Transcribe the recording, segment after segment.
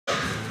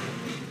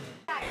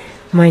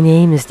My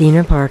name is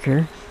Dina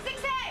Parker.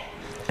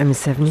 I'm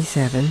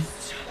 77,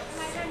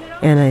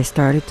 and I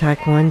started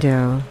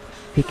Taekwondo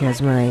because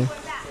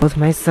both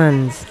my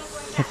sons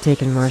have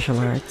taken martial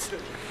arts,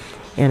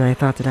 and I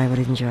thought that I would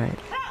enjoy it.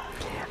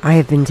 I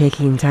have been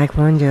taking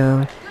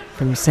Taekwondo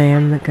from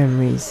Sam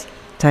Montgomery's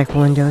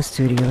Taekwondo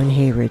studio in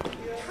Hayward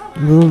a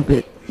little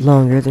bit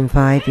longer than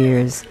 5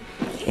 years,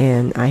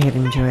 and I have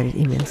enjoyed it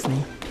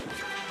immensely.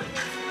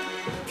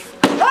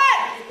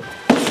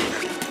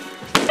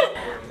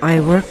 I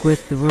work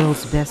with the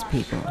world's best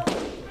people,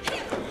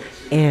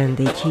 and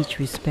they teach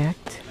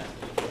respect,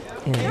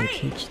 and they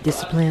teach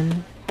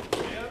discipline.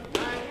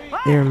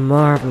 They're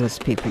marvelous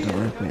people to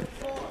work with.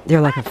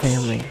 They're like a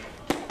family.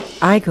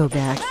 I go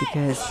back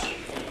because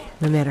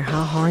no matter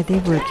how hard they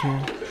work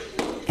here,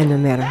 and no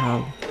matter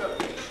how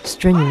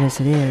strenuous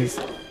it is,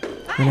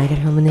 when I get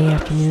home in the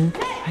afternoon,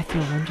 I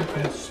feel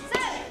wonderful.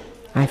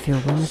 I feel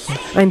wonderful.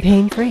 I'm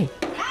pain-free.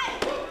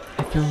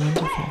 I feel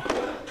wonderful.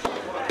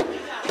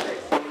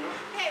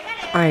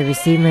 I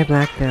received my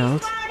black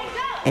belt,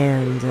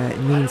 and it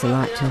means a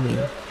lot to me.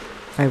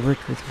 I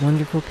worked with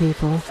wonderful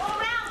people,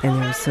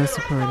 and they were so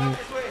supportive,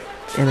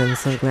 and I'm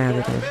so glad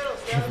that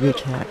I've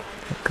reached that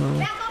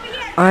goal.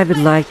 I would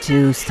like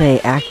to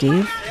stay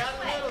active,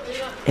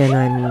 and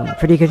I'm in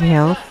pretty good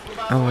health.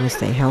 I want to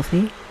stay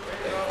healthy.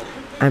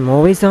 I'm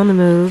always on the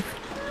move,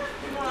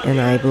 and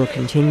I will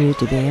continue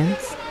to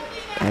dance.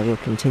 I will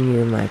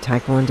continue my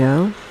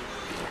Taekwondo.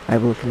 I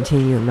will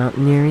continue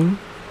mountaineering,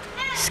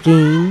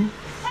 skiing,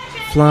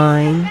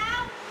 flying,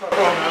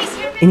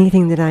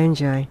 anything that I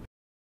enjoy.